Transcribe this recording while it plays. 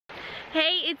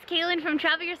Hey, it's Kaylin from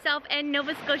Travel Yourself and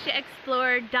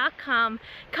NovaScotiaExplorer.com.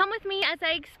 Come with me as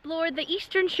I explore the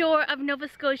eastern shore of Nova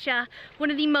Scotia, one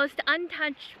of the most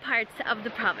untouched parts of the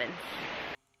province.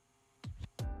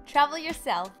 Travel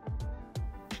yourself.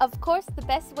 Of course, the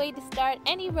best way to start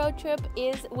any road trip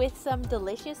is with some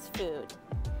delicious food.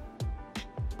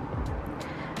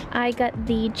 I got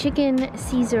the chicken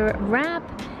Caesar wrap,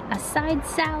 a side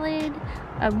salad,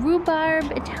 a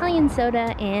rhubarb Italian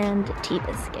soda, and tea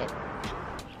biscuit.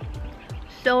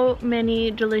 So many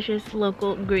delicious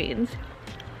local greens.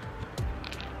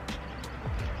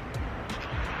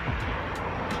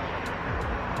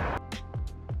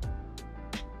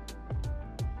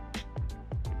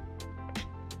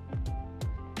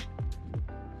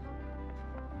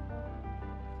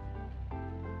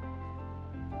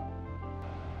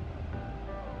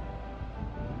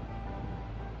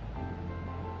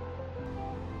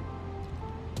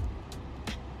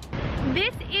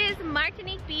 This is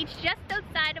Martinique Beach, just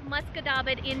outside of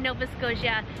Musquodoboit in Nova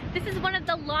Scotia. This is one of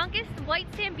the longest white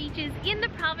sand beaches in the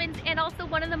province and also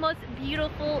one of the most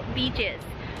beautiful beaches.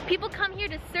 People come here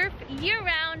to surf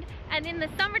year-round, and in the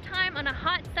summertime on a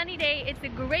hot sunny day, it's a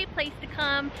great place to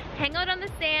come, hang out on the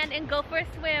sand and go for a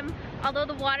swim, although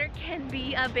the water can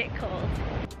be a bit cold.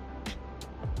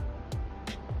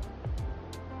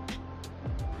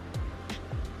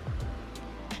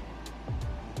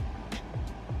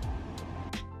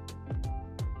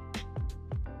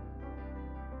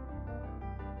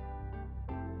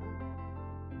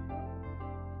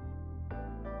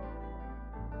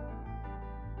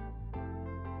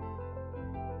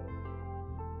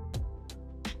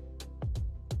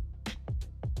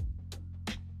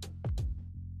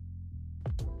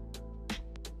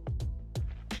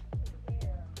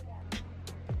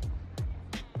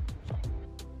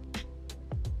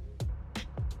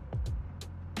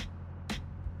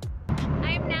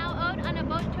 I am now out on a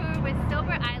boat tour with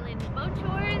Sober Island Boat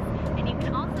Tours, and you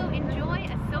can also enjoy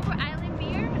a Sober Island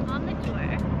beer on the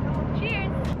tour.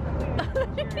 Cheers!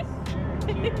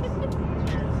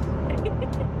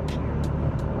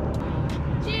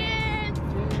 Cheers!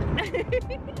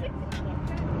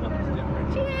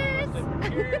 Cheers!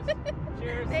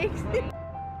 Thanks.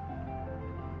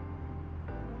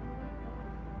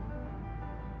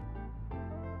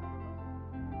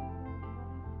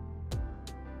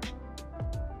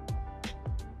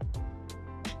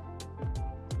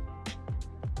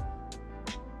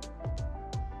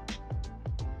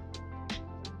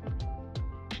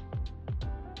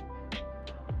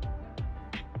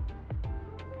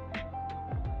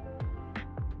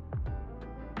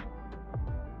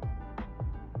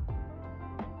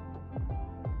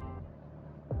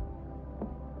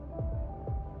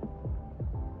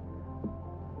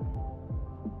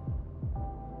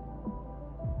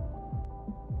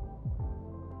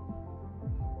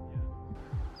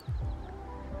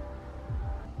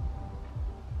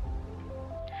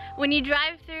 When you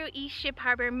drive through East Ship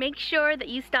Harbor, make sure that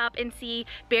you stop and see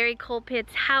Barry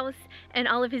Colpitt's house and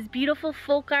all of his beautiful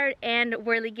folk art and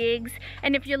whirligigs.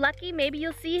 And if you're lucky, maybe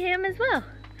you'll see him as well.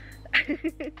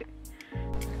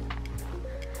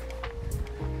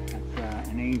 That's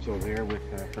an angel there with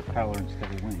a propeller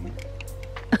instead of wings.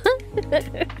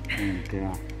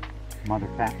 And mother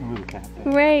cat and little cat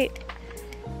there. Right.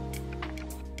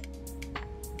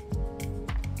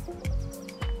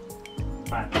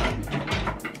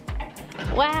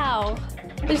 Wow,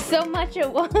 there's so much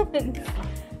at once.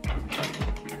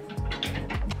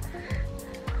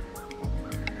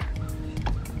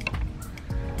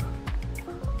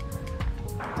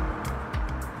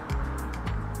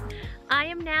 I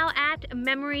am now at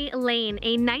Memory Lane,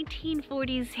 a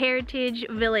 1940s heritage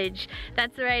village.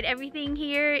 That's right, everything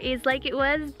here is like it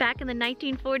was back in the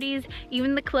 1940s,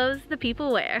 even the clothes the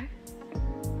people wear.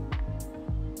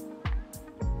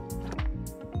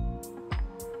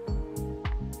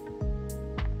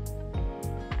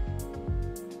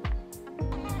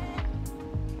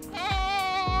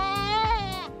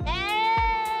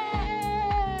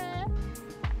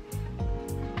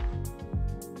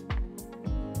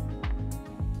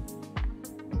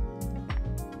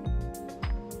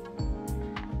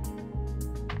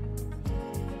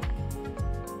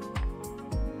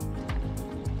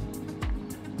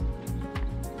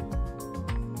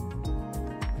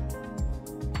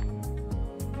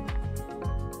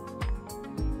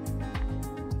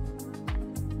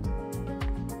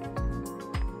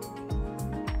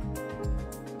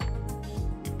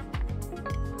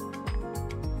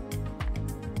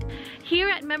 Here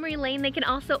at Memory Lane, they can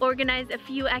also organize a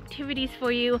few activities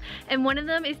for you, and one of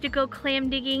them is to go clam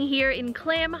digging here in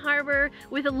Clam Harbor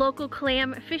with a local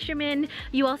clam fisherman.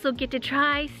 You also get to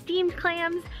try steamed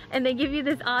clams, and they give you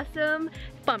this awesome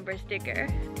bumper sticker.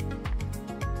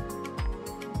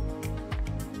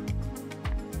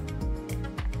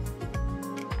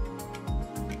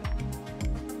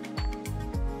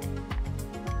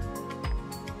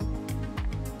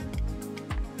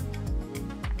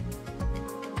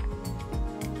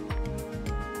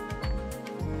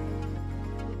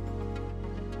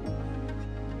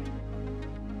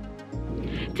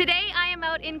 Today I am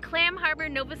out in Clam Harbor,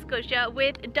 Nova Scotia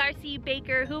with Darcy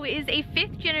Baker, who is a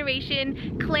 5th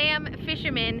generation clam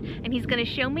fisherman, and he's gonna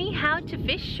show me how to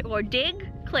fish or dig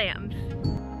clams.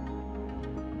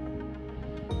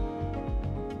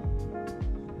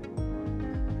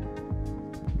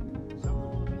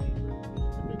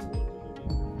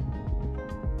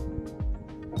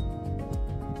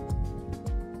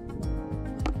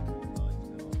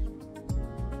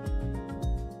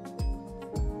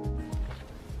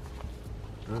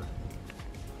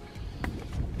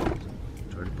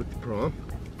 Try to put the prong,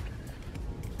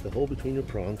 the hole between your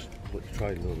prongs. What you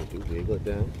try to do, wiggle it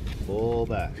down, pull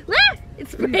back. Ah!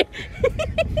 It's pretty.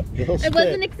 I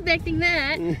wasn't expecting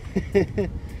that.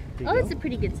 Oh, it's a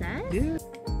pretty good size. Yeah.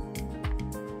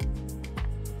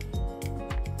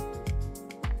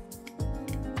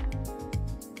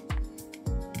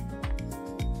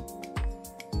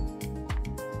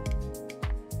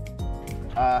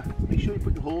 Make sure you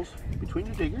put your holes between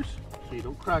your diggers so you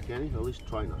don't crack any, or at least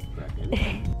try not to crack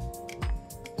any.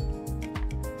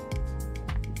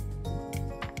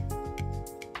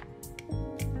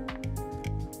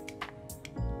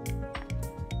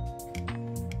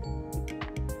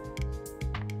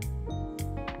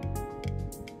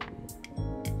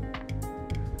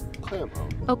 Clam hoe.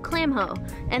 Oh, clam hoe.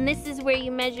 And this is where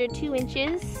you measure 2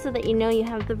 inches so that you know you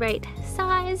have the right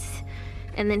size.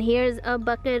 And then here's a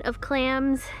bucket of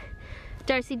clams.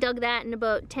 Darcy dug that in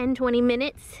about 10-20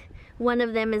 minutes. One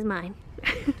of them is mine.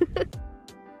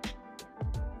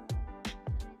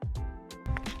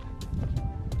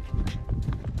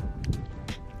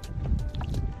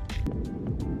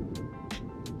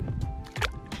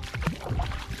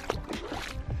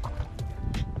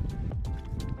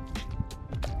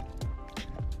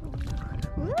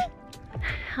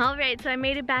 Alright, so I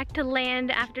made it back to land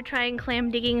after trying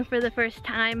clam digging for the first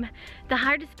time. The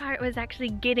hardest part was actually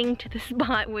getting to the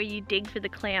spot where you dig for the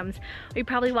clams. We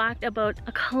probably walked about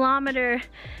 1 kilometer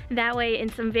that way in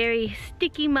some very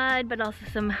sticky mud, but also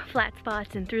some flat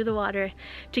spots and through the water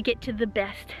to get to the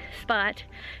best spot.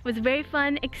 It was a very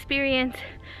fun experience,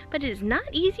 but it is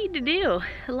not easy to do.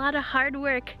 A lot of hard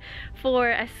work for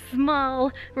a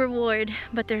small reward,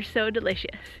 but they're so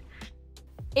delicious.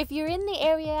 If you're in the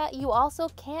area, you also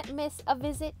can't miss a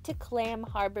visit to Clam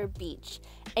Harbor Beach,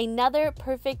 another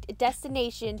perfect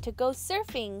destination to go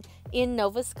surfing in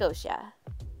Nova Scotia.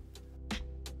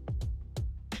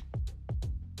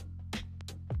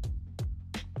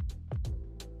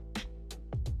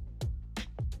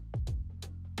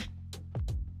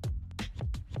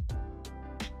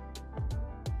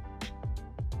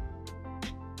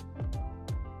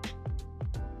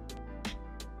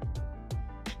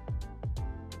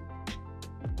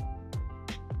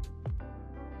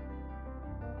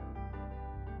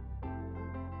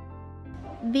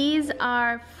 These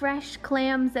are fresh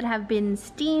clams that have been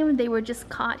steamed. They were just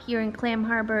caught here in Clam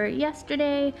Harbor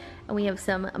yesterday, and we have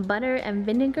some butter and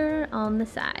vinegar on the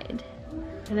side.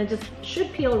 And it just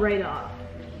should peel right off.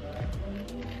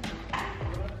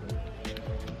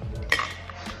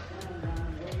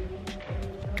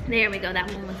 There we go,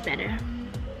 that one was better.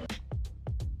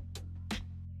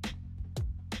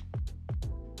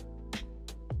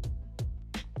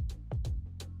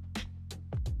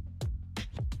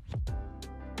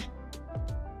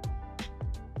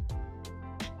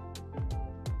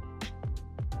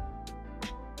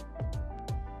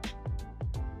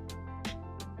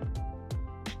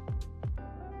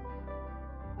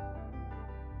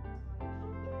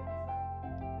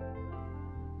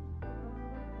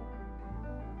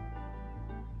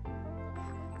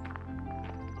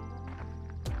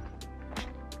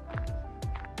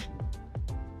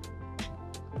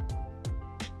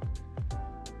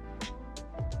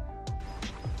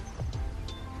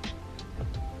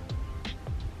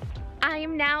 I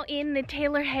am now in the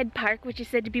Taylor Head Park, which is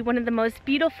said to be one of the most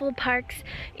beautiful parks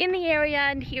in the area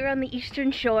and here on the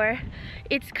eastern shore.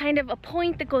 It's kind of a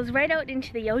point that goes right out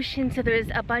into the ocean, so there's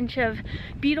a bunch of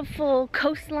beautiful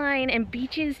coastline and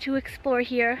beaches to explore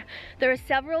here. There are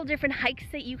several different hikes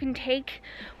that you can take.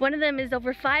 One of them is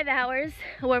over 5 hours.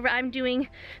 However, I'm doing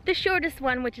the shortest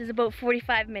one, which is about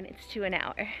 45 minutes to an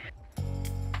hour.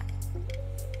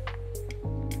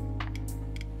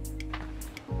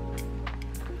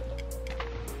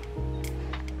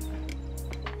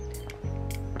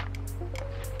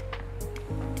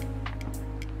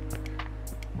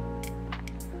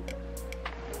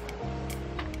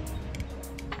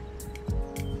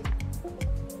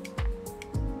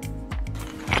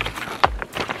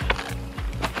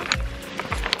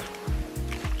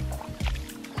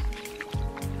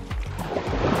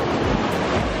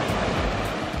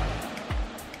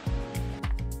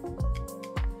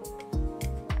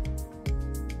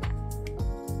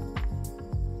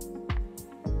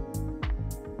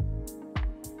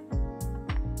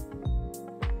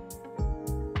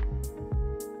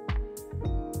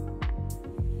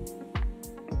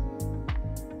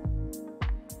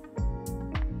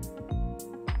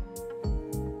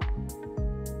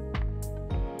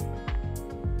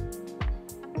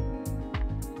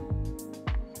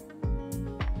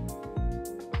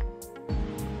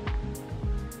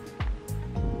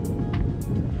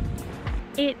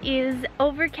 It is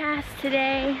overcast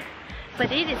today,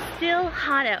 but it is still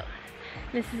hot out.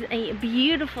 This is a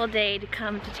beautiful day to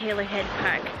come to Taylor Head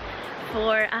Park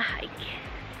for a hike.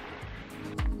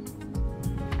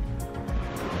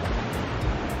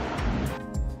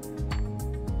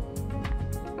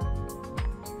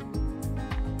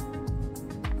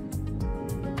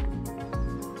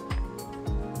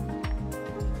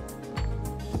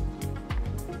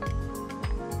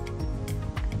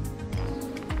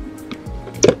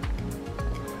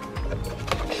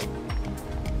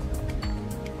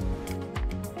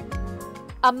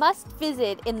 A must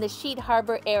visit in the Sheet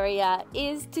Harbor area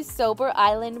is to Sober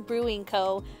Island Brewing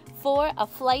Co. for a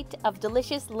flight of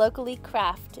delicious locally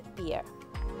crafted beer.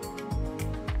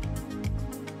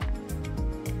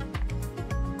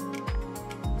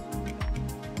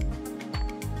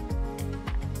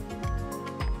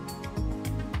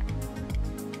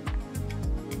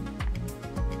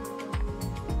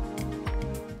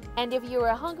 And if you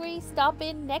are hungry, stop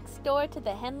in next door to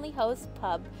the Henley House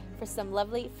Pub for some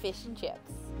lovely fish and chips.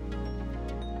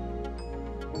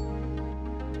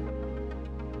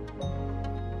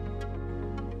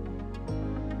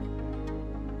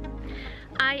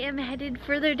 I am headed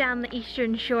further down the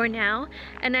eastern shore now,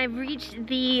 and I've reached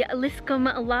the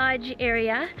Liscombe Lodge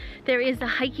area. There is a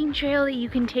hiking trail that you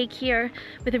can take here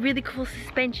with a really cool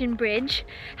suspension bridge.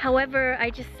 However,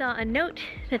 I just saw a note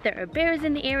that there are bears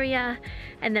in the area,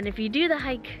 and then if you do the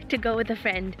hike, to go with a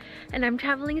friend. And I'm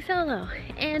traveling solo,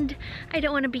 and I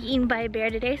don't want to be eaten by a bear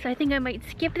today, so I think I might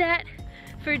skip that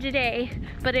for today.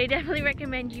 But I definitely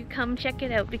recommend you come check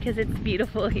it out because it's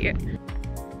beautiful here.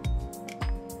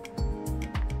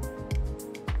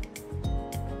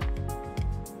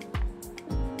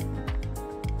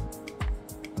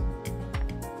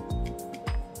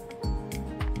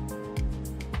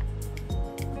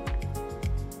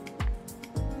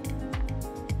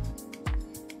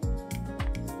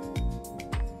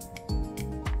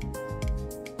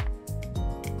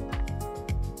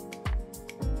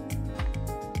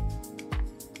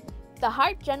 The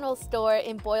Hart General Store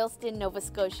in Boylston, Nova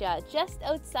Scotia, just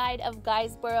outside of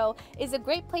Guysborough, is a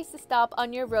great place to stop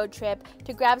on your road trip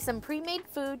to grab some pre-made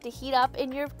food to heat up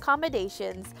in your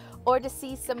accommodations or to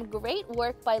see some great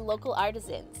work by local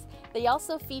artisans. They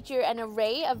also feature an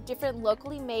array of different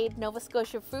locally made Nova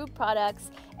Scotia food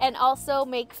products and also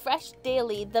make fresh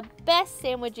daily the best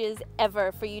sandwiches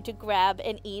ever for you to grab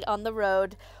and eat on the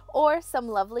road, or some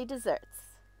lovely desserts.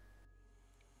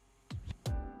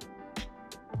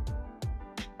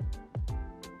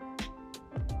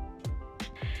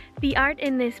 The art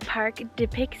in this park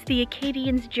depicts the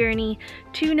Acadians' journey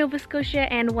to Nova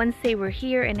Scotia and once they were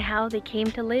here and how they came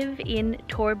to live in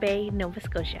Torbay, Nova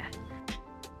Scotia.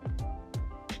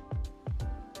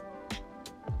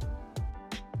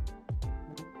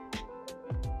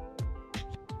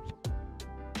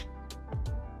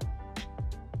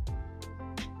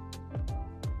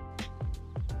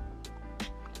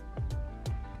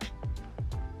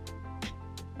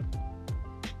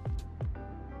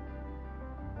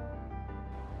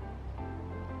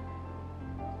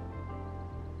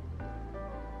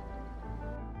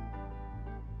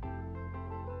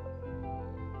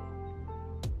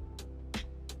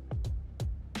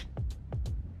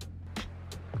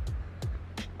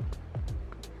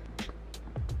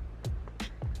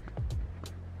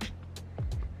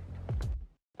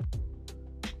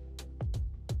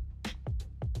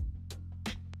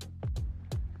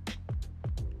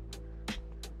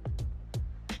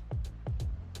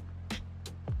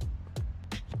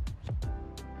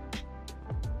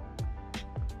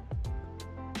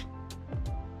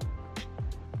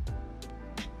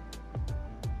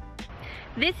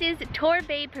 This is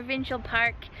Torbay Provincial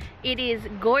Park. It is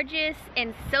gorgeous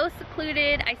and so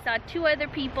secluded. I saw 2 other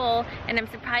people and I'm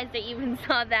surprised I even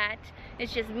saw that.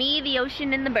 It's just me, the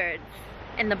ocean, and the birds.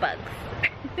 And the bugs.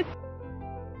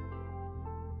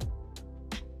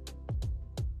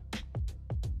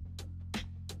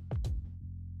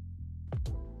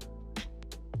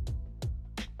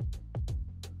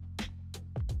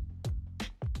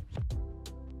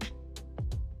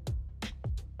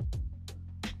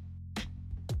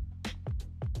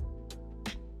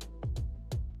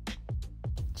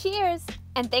 Cheers,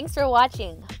 and thanks for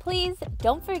watching. Please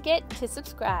don't forget to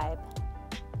subscribe.